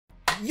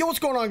Yo, what's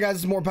going on, guys?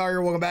 It's More Power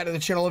here. Welcome back to the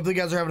channel. Hopefully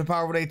you guys are having a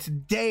powerful day.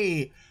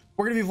 Today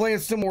we're going to be playing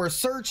some more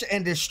Search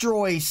and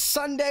Destroy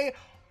Sunday.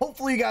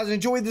 Hopefully you guys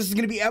enjoyed. This is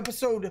going to be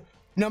episode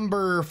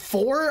number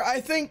 4, I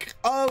think,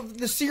 of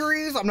the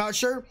series. I'm not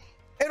sure.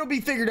 It'll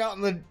be figured out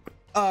in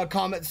the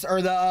comments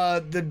or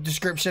the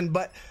description,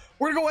 but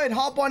we're gonna go ahead and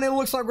hop on in. It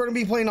looks like we're gonna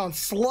be playing on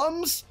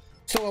slums,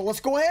 so let's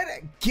go ahead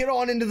and get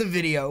on into the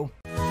video.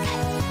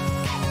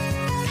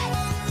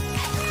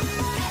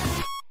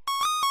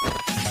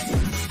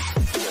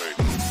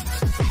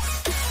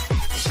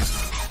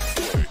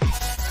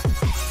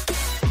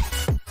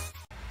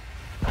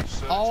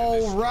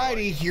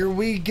 Alrighty, here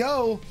we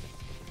go.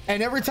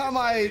 And every time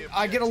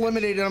I get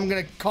eliminated, I'm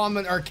gonna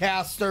comment or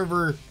cast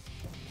over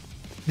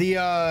the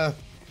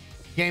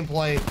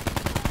gameplay.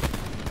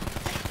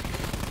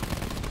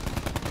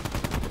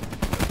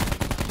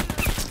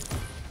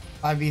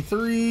 Five v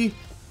 3,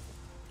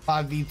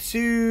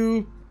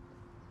 5v2.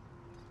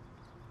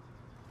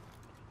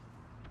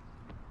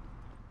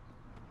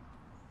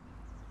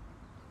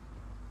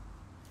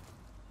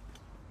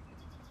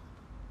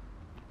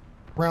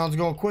 Rounds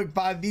going quick.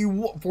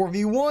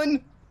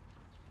 4v1.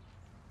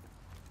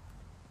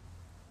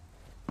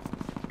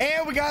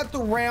 And we got the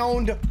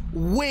round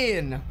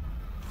win.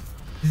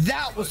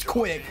 That was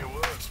quick.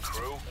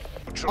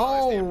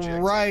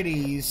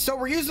 Alrighty, so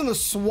we're using the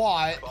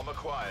SWAT.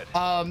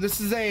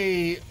 This is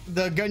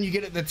the gun you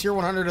get at the tier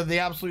 100 of the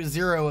Absolute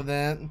Zero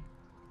event.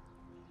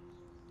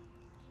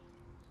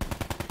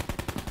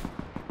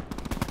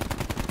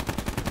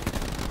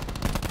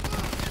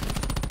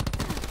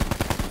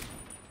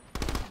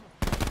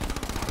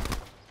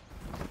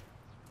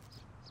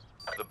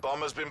 The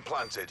bomb has been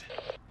planted.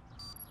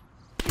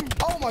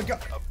 Oh my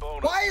god,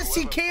 why is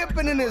he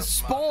camping in his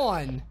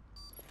spawn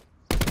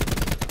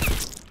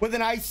with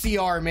an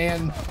ICR,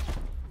 man?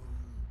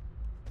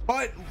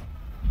 But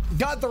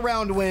got the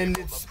round win.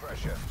 It's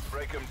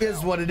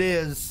is what it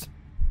is.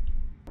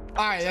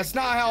 All right, that's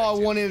not how I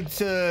wanted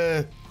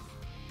to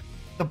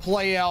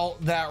play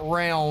out that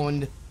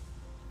round.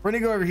 We're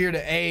gonna go over here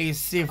to A,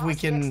 see if we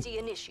can.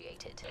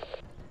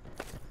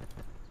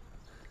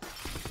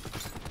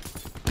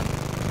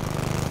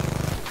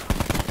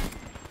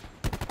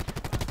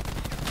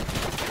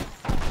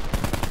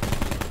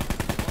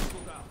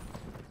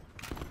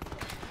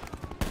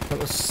 That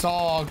was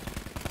SOG.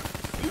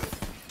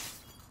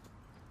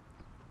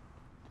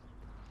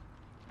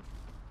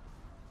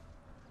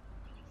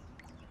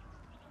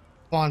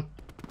 Come on.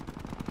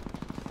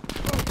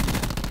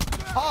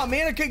 Oh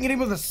man, I couldn't get him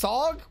with a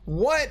SOG?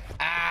 What?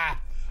 Ah.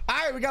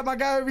 Alright, we got my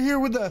guy over here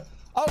with the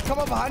come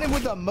up behind him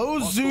with the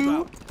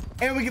Mozu.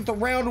 And we get the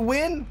round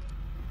win.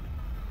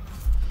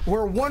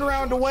 We're 1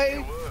 round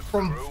away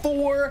from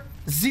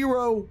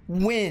 4-0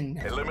 win.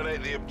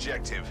 Eliminate the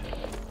objective.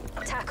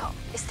 TACOM,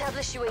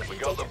 establish UAV We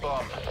got the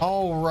bomb.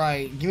 All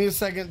right, give me a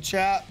second,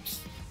 chaps.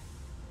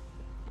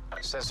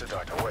 Sensor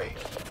dart away.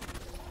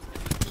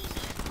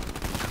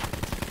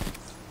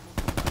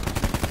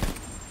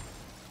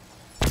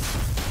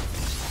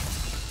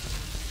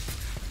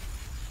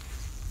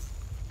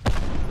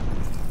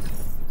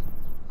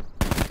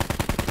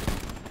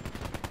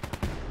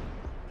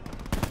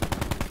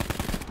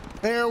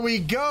 There we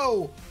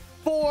go.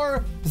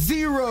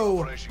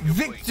 4-0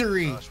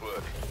 victory. Nice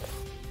work.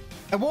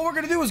 And what we're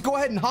gonna do is go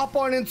ahead and hop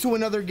on into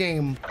another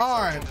game.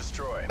 All right,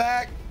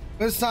 back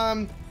this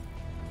time.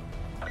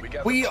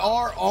 We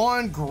are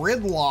on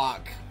Gridlock.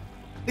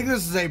 I think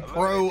this is a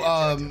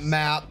pro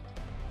map.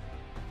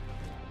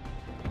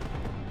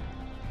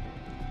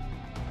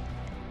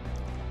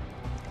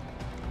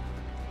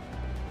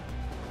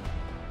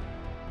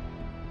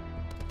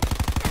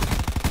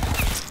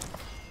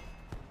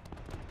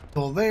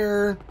 Still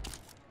there.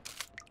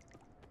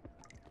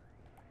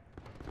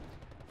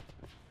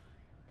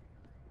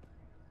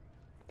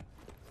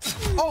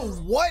 Oh,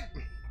 what?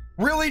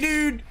 Really,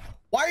 dude?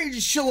 Why are you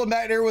just chilling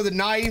back there with a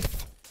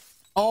knife?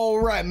 All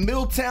right,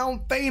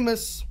 Milltown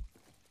famous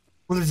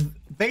with his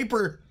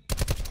vapor,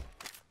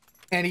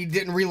 and he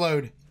didn't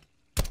reload.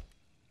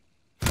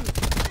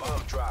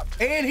 Bomb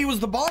dropped. And he was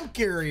the bomb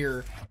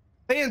carrier.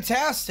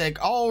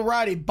 Fantastic. All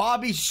righty,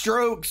 Bobby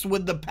Strokes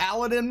with the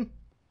Paladin,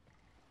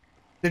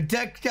 the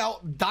decked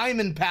out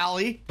Diamond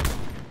Pally.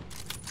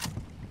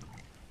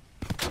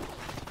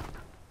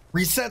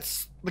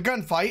 Resets the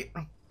gunfight.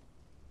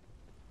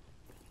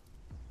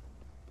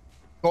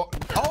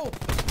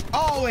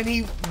 Oh, and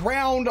he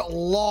round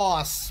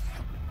loss.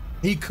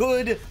 He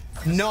could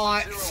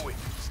not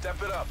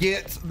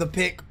get the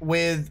pick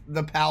with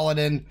the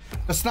Paladin.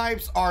 The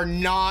snipes are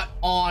not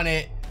on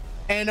it,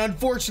 and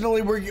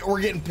unfortunately we're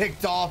getting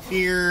picked off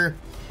here.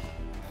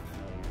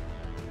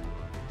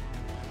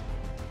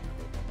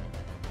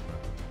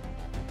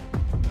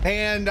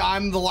 And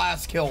I'm the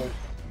last kill.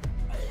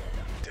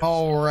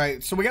 All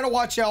right, so we got to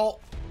watch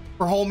out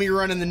for homie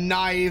running the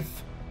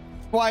knife.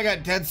 Well, I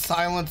got dead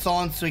silence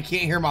on so he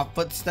can't hear my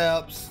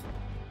footsteps.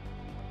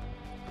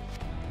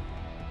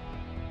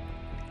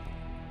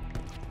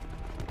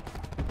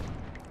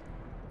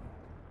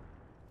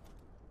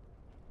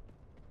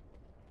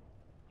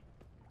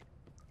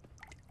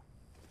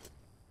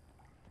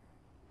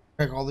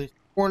 Check all these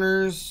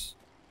corners.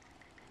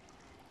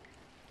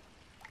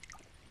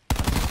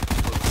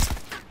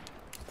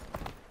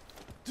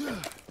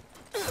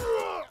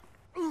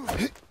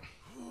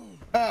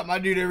 My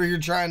dude over here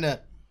trying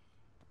to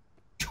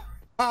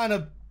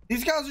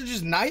these guys are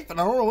just knifing.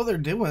 I don't know what they're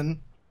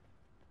doing.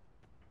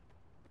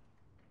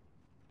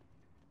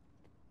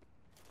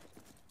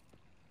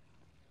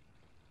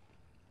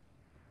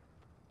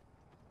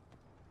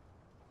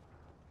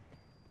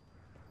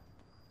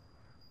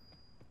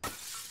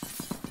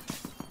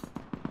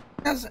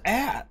 Where's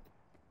at?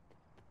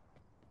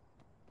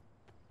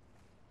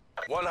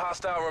 One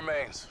hostile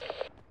remains.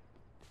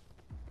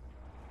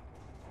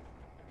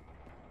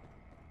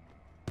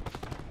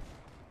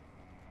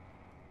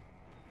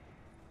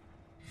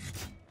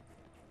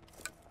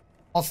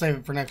 I'll save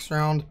it for next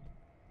round.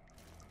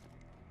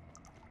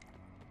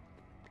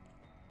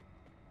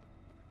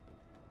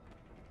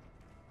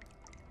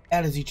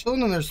 Ed, is he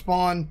chilling in their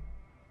spawn?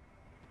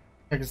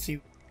 I can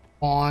see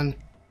spawn.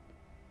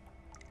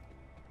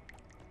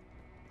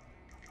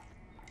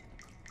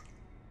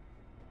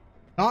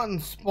 Not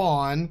in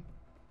spawn.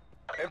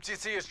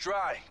 MTC is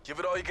dry. Give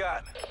it all you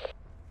got.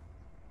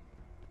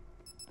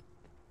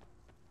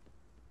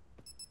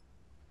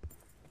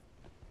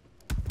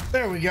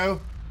 There we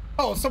go.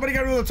 Oh, somebody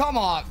got rid of the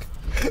Tomahawk.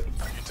 You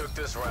took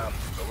this round,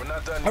 but we're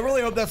not done I yet.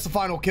 really hope that's the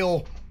final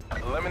kill.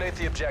 Eliminate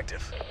the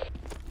objective.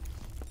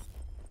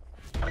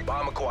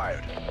 Bomb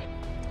acquired.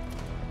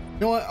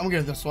 You know what? I'm gonna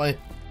go this way.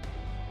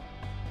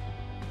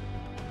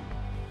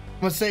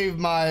 I'm gonna save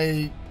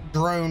my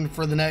drone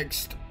for the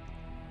next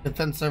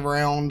defensive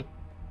round.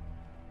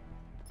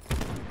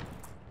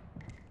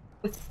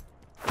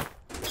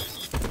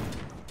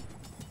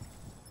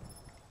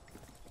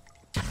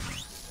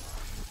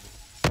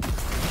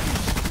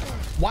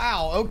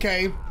 Wow,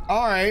 okay.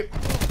 All right.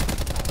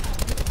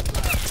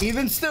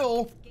 Even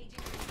still,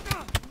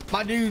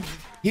 my dude,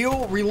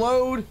 heal,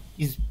 reload.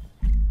 He's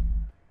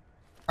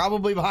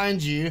probably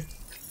behind you.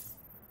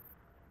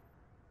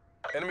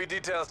 Enemy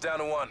details down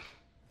to one.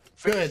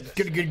 Good.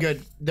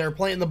 They're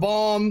planting the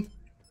bomb.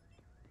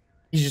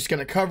 He's just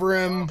gonna cover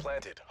him. Bomb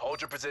planted.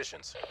 Hold your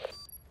positions.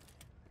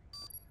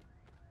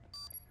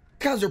 You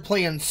guys are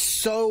playing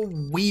so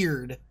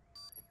weird.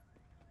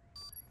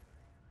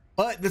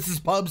 But this is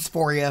pubs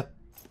for you.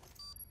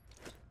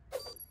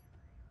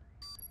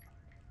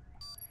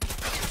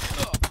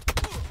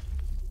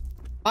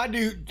 My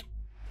dude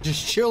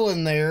just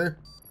chilling there.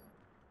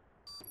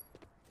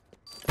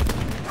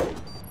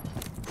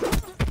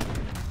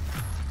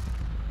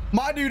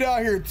 My dude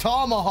out here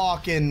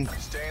tomahawking.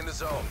 Stay in the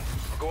zone.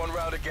 We're going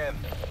round again.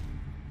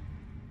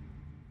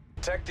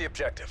 Protect the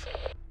objective.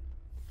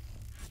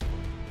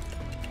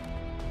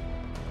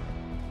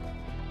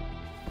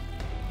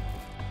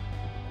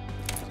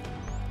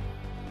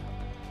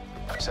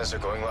 Sensor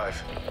going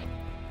live.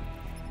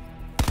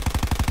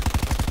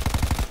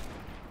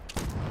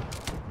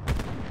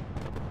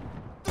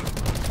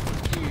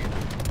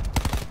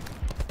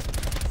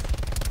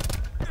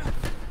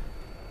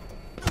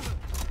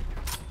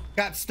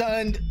 Got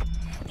stunned.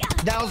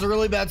 That was a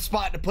really bad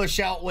spot to push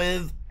out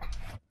with.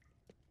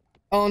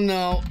 Oh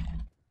no.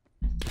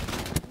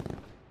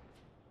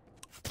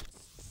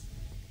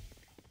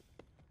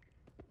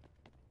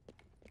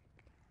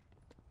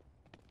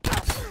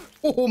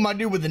 Oh, my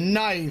dude with the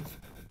knife.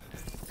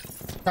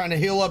 Trying to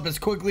heal up as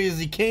quickly as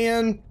he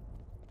can.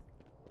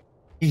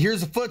 He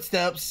hears the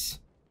footsteps.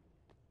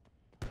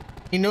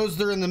 He knows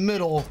they're in the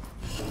middle.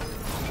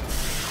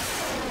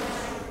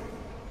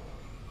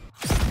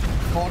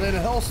 Called in a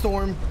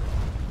hellstorm.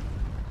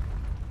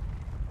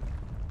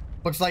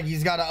 Looks like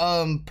he's got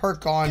a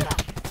perk on.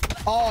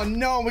 Oh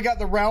no, we got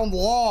the round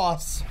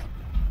loss.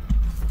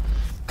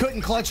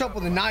 Couldn't clutch up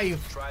with a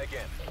knife. Try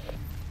again.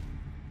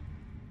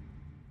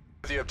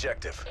 The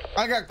objective.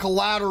 I got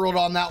collateraled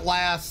on that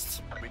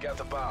last. We got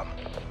the bomb.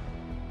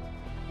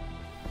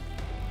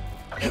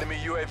 Enemy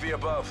UAV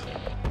above.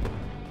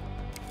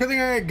 Good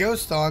thing I got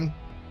ghost on.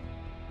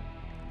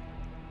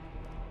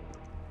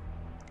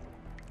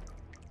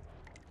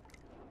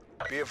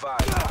 Be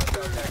advised.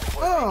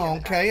 Oh,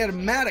 okay. Had a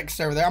Maddox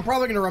over there. I'm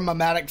probably gonna run my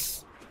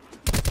Maddox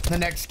the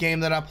next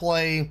game that I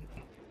play.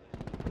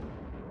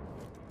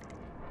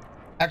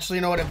 Actually,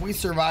 you know what? If we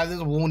survive this,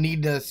 we'll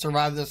need to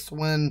survive this to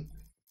win.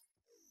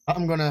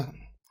 I'm gonna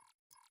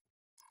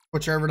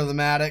switch over to the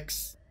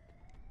Maddox.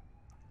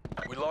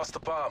 We lost the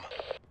bomb.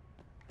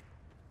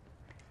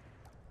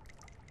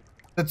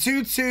 The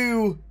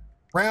 2-2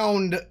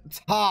 round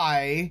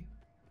tie.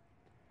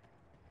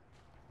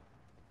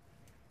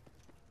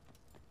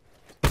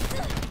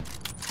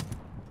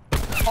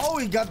 Oh,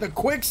 he got the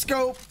quick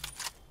scope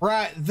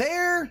right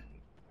there.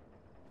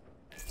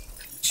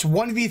 It's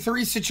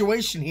 1v3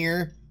 situation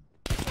here.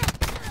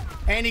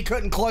 And he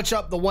couldn't clutch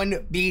up the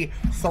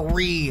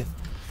 1v3.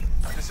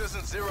 This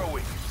isn't 0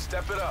 week.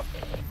 Step it up.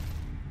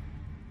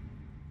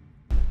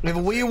 If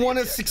we want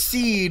to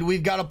succeed,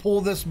 we've got to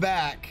pull this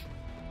back.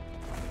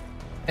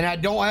 And I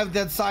don't have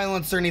dead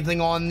silence or anything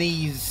on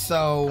these,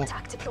 so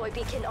Attack deploy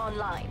beacon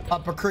online.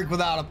 up a creek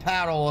without a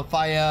paddle if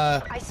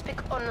I I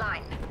speak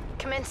online.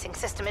 Commencing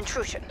system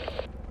intrusion.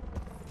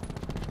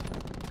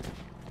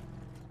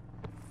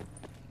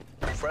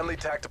 Friendly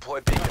TAC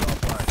deployed beacon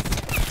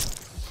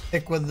offline.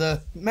 Stick with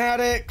the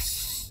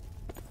Maddox.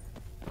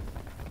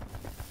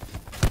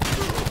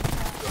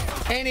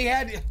 And he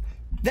had...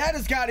 That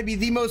has got to be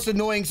the most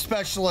annoying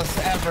specialist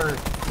ever.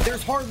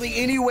 There's hardly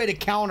any way to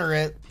counter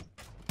it.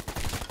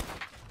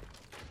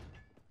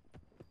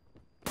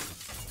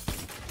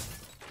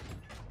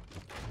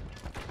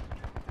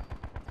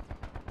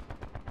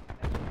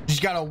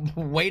 Just gotta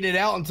wait it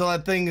out until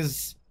that thing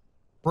is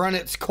run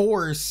its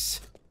course.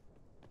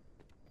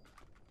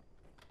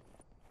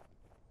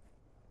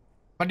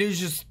 My dude's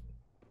just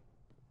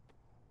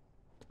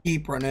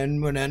keep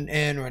running, running,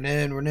 and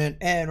running, running,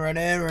 and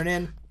running,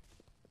 running.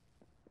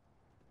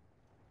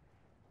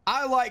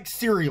 I like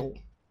cereal.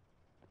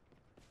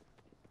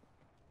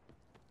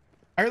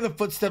 I hear the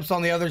footsteps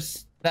on the other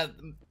that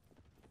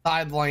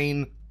side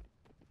lane.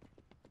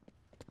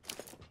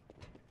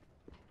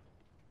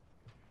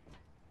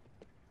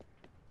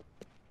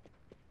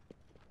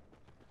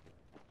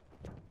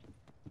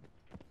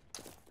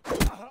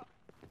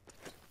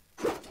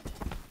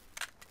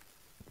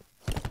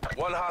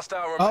 One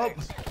hostile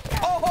remains.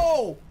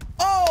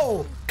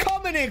 Oh,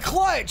 coming in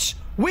clutch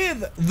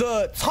with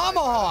the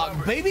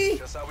Tomahawk, baby.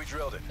 That's how we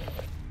drilled it.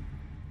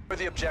 For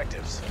the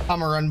objectives. I'm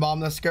gonna run bomb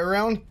this go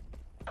around.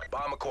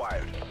 Bomb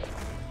acquired.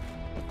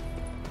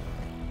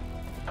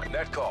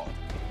 Net call.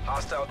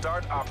 Hostile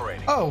dart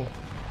operating. Oh,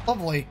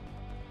 lovely.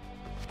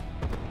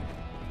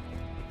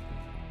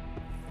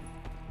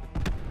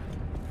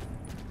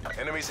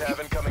 Enemies have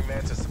incoming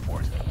Mantis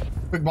support.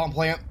 Big bomb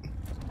plant.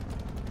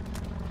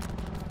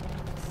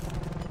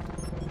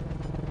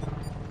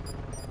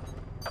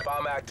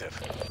 Bomb active.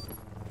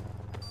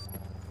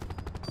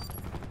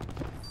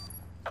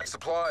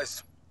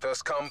 Supplies.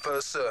 First come,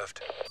 first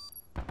served.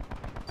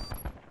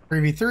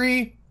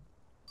 3v3.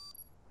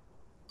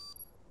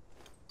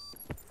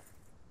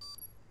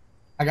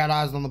 I got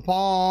eyes on the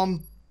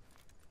palm.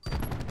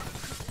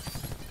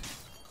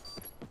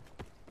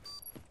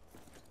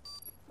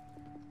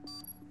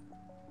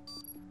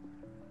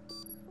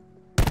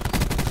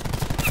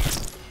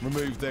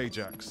 Removed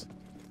Ajax.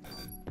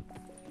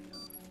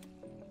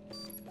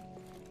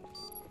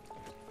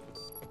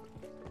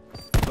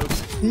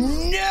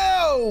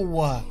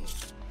 No!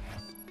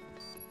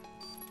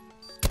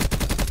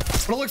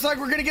 But it looks like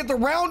we're gonna get the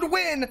round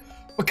win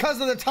because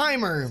of the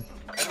timer.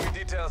 Enemy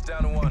details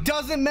down to one.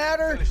 Doesn't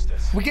matter.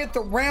 We get the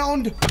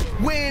round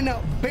win.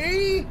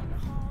 B.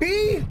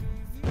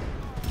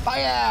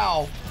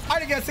 Bye.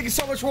 Alright guys, thank you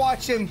so much for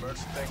watching.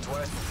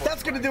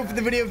 That's gonna do it for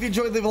the video. If you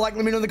enjoyed, leave a like.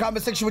 Let me know in the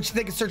comment section what you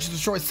think of Search and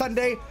Destroy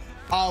Sunday.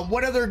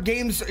 What other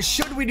games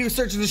should we do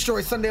Search and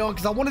Destroy Sunday on?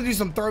 Because I want to do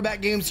some throwback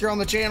games here on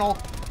the channel.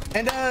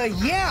 And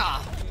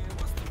yeah,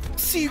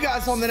 see you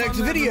guys on the next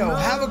video.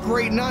 Have a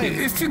great night.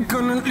 If you're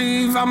gonna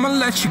leave, I'ma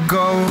let you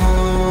go.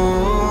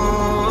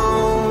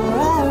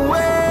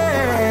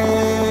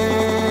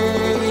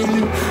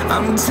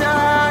 I'm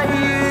tired.